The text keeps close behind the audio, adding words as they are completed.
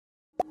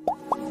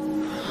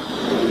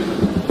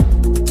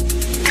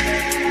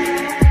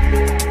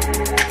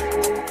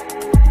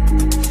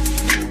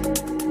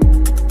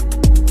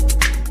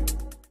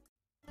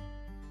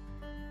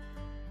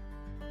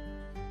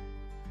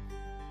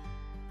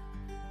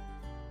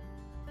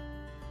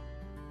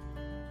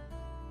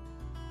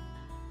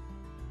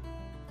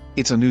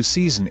It's a new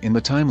season in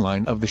the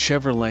timeline of the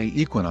Chevrolet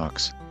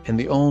Equinox, and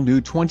the all-new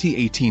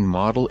 2018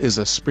 model is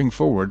a spring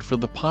forward for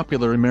the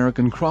popular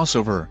American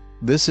crossover.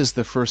 This is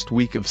the first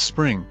week of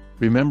spring,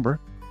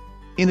 remember?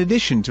 In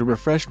addition to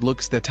refreshed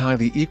looks that tie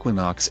the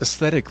Equinox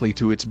aesthetically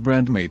to its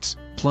brandmates,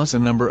 plus a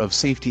number of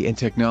safety and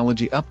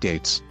technology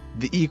updates,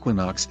 the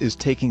Equinox is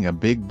taking a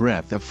big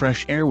breath of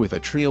fresh air with a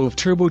trio of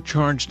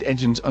turbocharged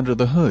engines under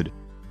the hood.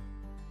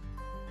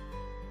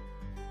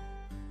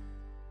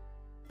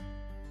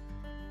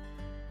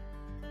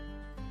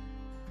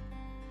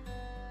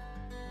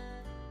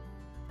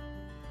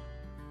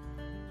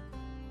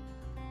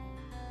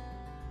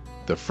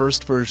 The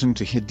first version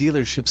to hit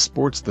dealerships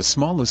sports the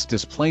smallest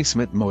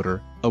displacement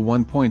motor, a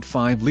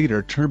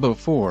 1.5-liter turbo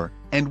 4,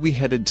 and we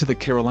headed to the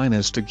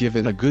Carolinas to give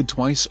it a good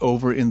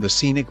twice-over in the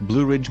scenic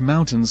Blue Ridge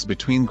Mountains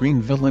between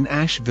Greenville and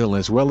Asheville,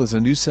 as well as a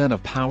new set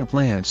of power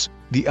plants.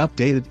 The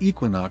updated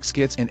Equinox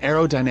gets an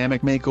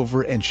aerodynamic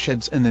makeover and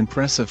sheds an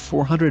impressive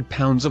 400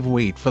 pounds of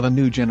weight for the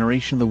new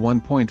generation, the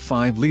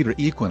 1.5-liter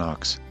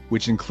Equinox,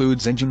 which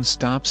includes engine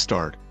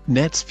stop-start,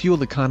 nets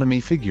fuel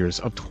economy figures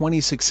of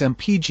 26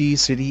 mpg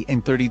city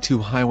and 32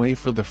 highway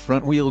for the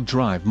front-wheel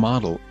drive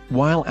model,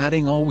 while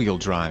adding all-wheel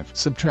drive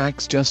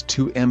subtracts just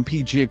 2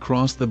 mpg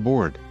across the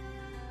board.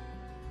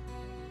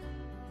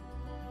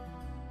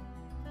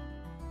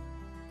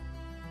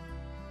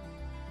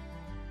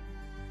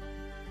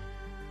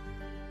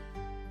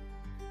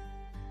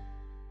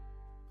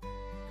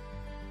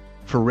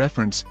 For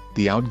reference,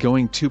 the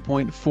outgoing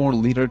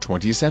 2.4-liter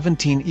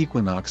 2017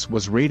 Equinox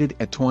was rated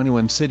at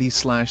 21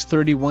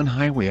 city/31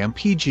 highway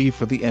mpg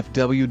for the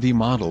FWD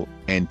model,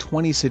 and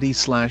 20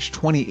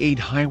 city/28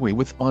 highway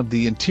with odd.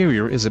 The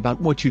interior is about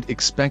what you'd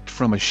expect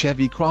from a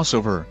Chevy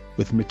crossover,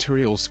 with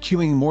materials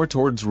skewing more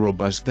towards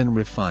robust than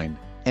refined,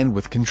 and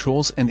with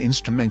controls and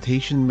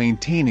instrumentation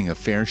maintaining a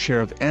fair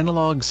share of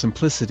analog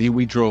simplicity.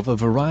 We drove a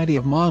variety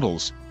of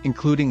models,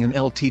 including an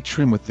LT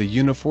trim with the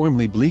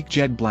uniformly bleak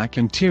jet black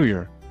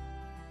interior.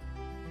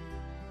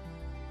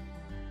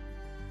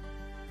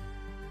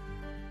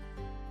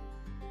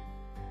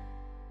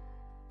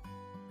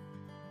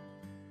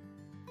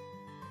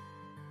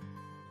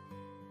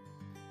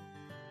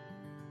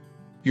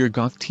 Your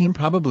goth teen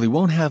probably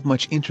won't have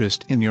much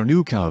interest in your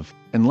new Cov,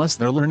 unless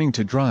they're learning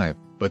to drive,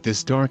 but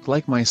this dark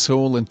like my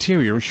soul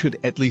interior should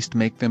at least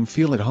make them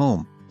feel at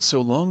home, so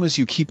long as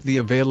you keep the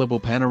available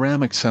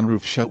panoramic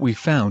sunroof shut. We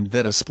found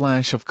that a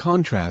splash of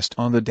contrast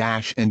on the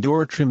dash and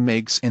door trim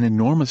makes an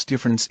enormous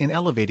difference in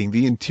elevating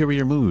the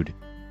interior mood.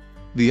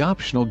 The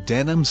optional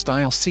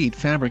denim-style seat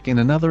fabric in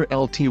another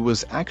LT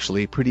was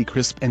actually pretty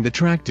crisp and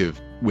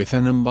attractive, with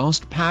an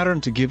embossed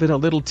pattern to give it a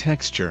little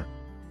texture.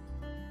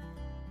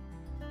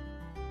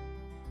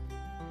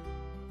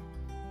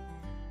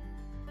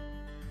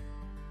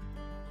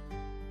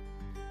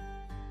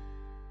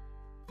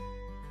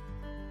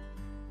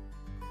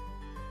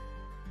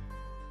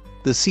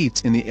 The seats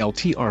in the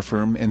LT are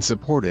firm and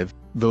supportive,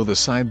 though the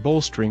side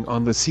bolstering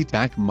on the seat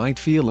back might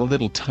feel a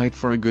little tight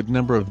for a good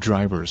number of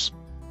drivers.